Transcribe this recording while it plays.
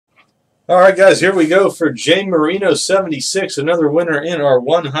Alright guys, here we go for J Marino 76, another winner in our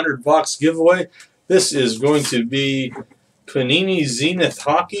 100 box giveaway. This is going to be Panini Zenith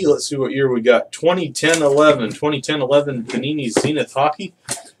Hockey. Let's see what year we got. 2010-11. 2010-11 Panini Zenith Hockey.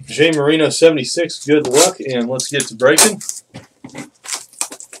 J Marino 76, good luck, and let's get to breaking.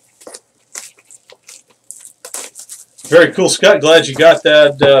 Very cool, Scott. Glad you got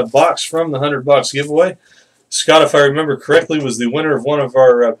that box from the 100 box giveaway. Scott, if I remember correctly, was the winner of one of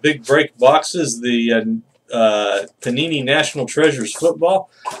our big break boxes, the Panini National Treasures football.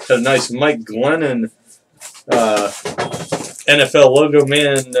 Had a nice Mike Glennon NFL logo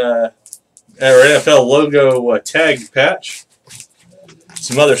or NFL logo tag patch.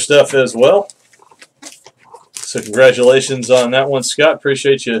 Some other stuff as well. So congratulations on that one, Scott.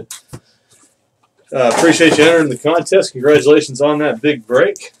 Appreciate you entering the contest. Congratulations on that big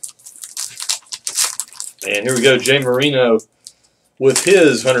break. And here we go, J Marino with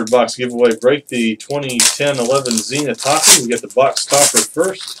his 100 box giveaway break, the 2010-11 Zenith Hockey. We get the box topper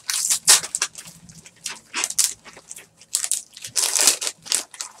first.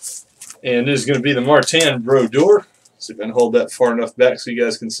 And it is going to be the Martin Brodeur. So I'm going to hold that far enough back so you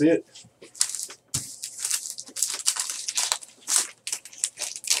guys can see it.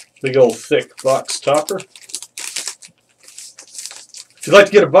 Big old thick box topper. If you'd like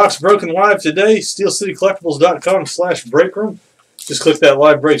to get a box broken live today, steelcitycollectibles.com/breakroom. Just click that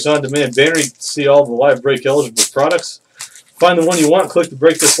Live Breaks On Demand banner. You can see all the live break eligible products. Find the one you want, click the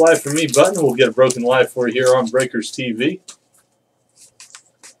Break This Live for Me button. We'll get it broken live for you here on Breakers TV.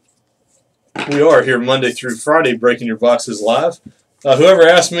 We are here Monday through Friday breaking your boxes live. Whoever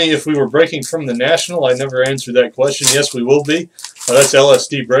asked me if we were breaking from the National, I never answered that question. Yes, we will be. That's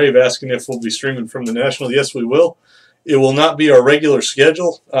LSD Brave asking if we'll be streaming from the National. Yes, we will. It will not be our regular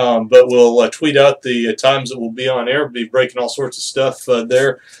schedule, but we'll tweet out the times that we'll be on air. We'll be breaking all sorts of stuff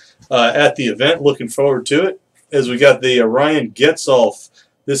there at the event. Looking forward to it. As we got the Ryan Getzolf,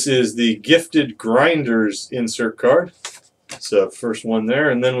 this is the Gifted Grinders insert card. So first one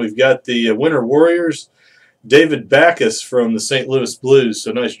there. And then we've got the Winter Warriors, David Backus from the St. Louis Blues.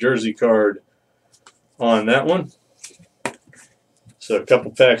 So nice jersey card on that one. So a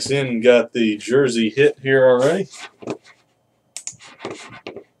couple packs in, got the jersey hit here already.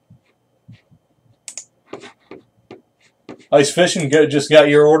 Ice Fishing, just got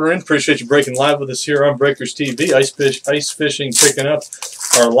your order in. Appreciate you breaking live with us here on Breakers TV. Ice Fishing picking up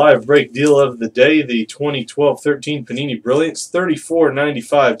our live break deal of the day, the 2012-13 Panini Brilliance,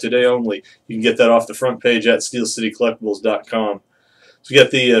 $34.95 today only. You can get that off the front page at steelcitycollectibles.com. So we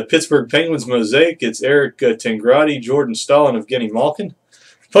got the Pittsburgh Penguins mosaic. It's Eric Tengrati, Jordan Stahl, and Evgeny Malkin.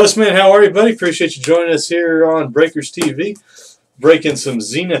 Postman, how are you, buddy? Appreciate you joining us here on Breakers TV. Breaking some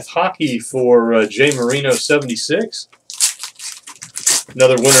Zenith Hockey for J Marino 76.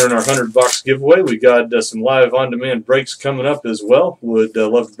 Another winner in our 100 box giveaway. We got some live on-demand breaks coming up as well. Would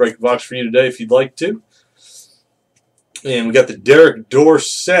love to break a box for you today if you'd like to. And we got the Derek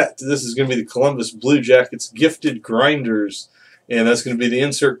Dorsett. This is going to be the Columbus Blue Jackets Gifted Grinders. And that's going to be the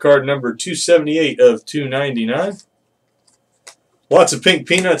insert card number 278 of 299. Lots of pink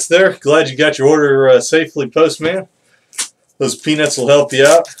peanuts there. Glad you got your order safely, Postman. Those peanuts will help you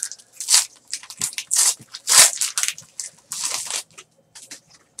out.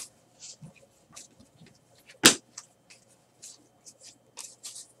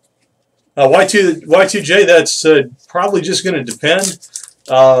 Y2J, that's probably just going to depend.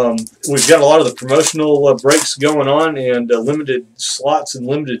 We've got a lot of the promotional breaks going on and limited slots and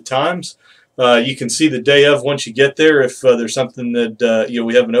limited times. You can see the day of once you get there if there's something that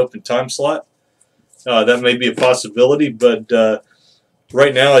we have an open time slot. That may be a possibility, but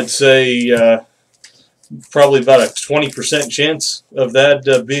right now I'd say probably about a 20% chance of that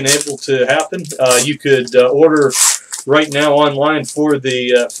being able to happen. You could order right now online for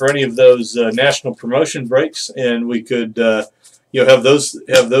any of those national promotion breaks, and we could have those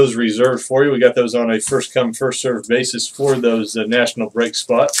reserved for you. We got those on a first come first served basis for those national break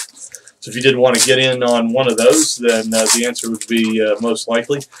spots. So if you did want to get in on one of those, then the answer would be most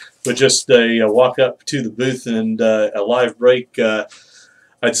likely. But just a walk up to the booth and a live break,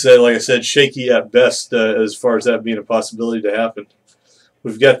 I'd say, like I said, shaky at best as far as that being a possibility to happen.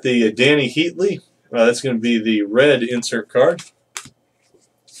 We've got the Danny Heatley. That's going to be the red insert card.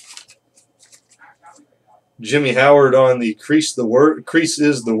 Jimmy Howard on the Crease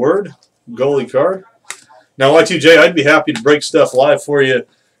is the Word goalie card. Now, Y2J, I'd be happy to break stuff live for you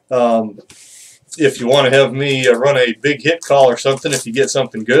if you want to have me run a big hit call or something. If you get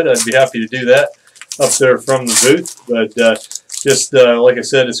something good, I'd be happy to do that up there from the booth. But just like I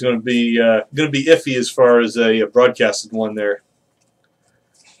said, it's going to be iffy as far as a broadcasted one there.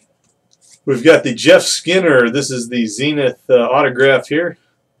 We've got the Jeff Skinner. This is the Zenith autograph here.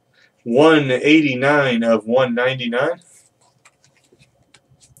 189 of 199.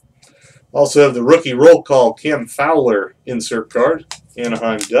 Also have the rookie roll call Cam Fowler insert card,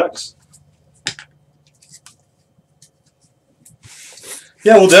 Anaheim Ducks.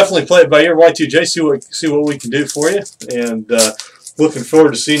 Yeah, we'll definitely play it by ear, Y2J, see what we can do for you. And looking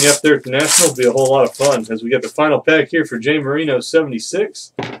forward to seeing you up there at the National. It'll be a whole lot of fun as we get the final pack here for Jay Marino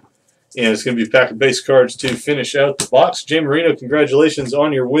 76. And it's going to be a pack of base cards to finish out the box. Jay Marino, congratulations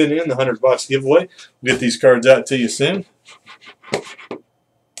on your win in the 100 box giveaway. We'll get these cards out to you soon.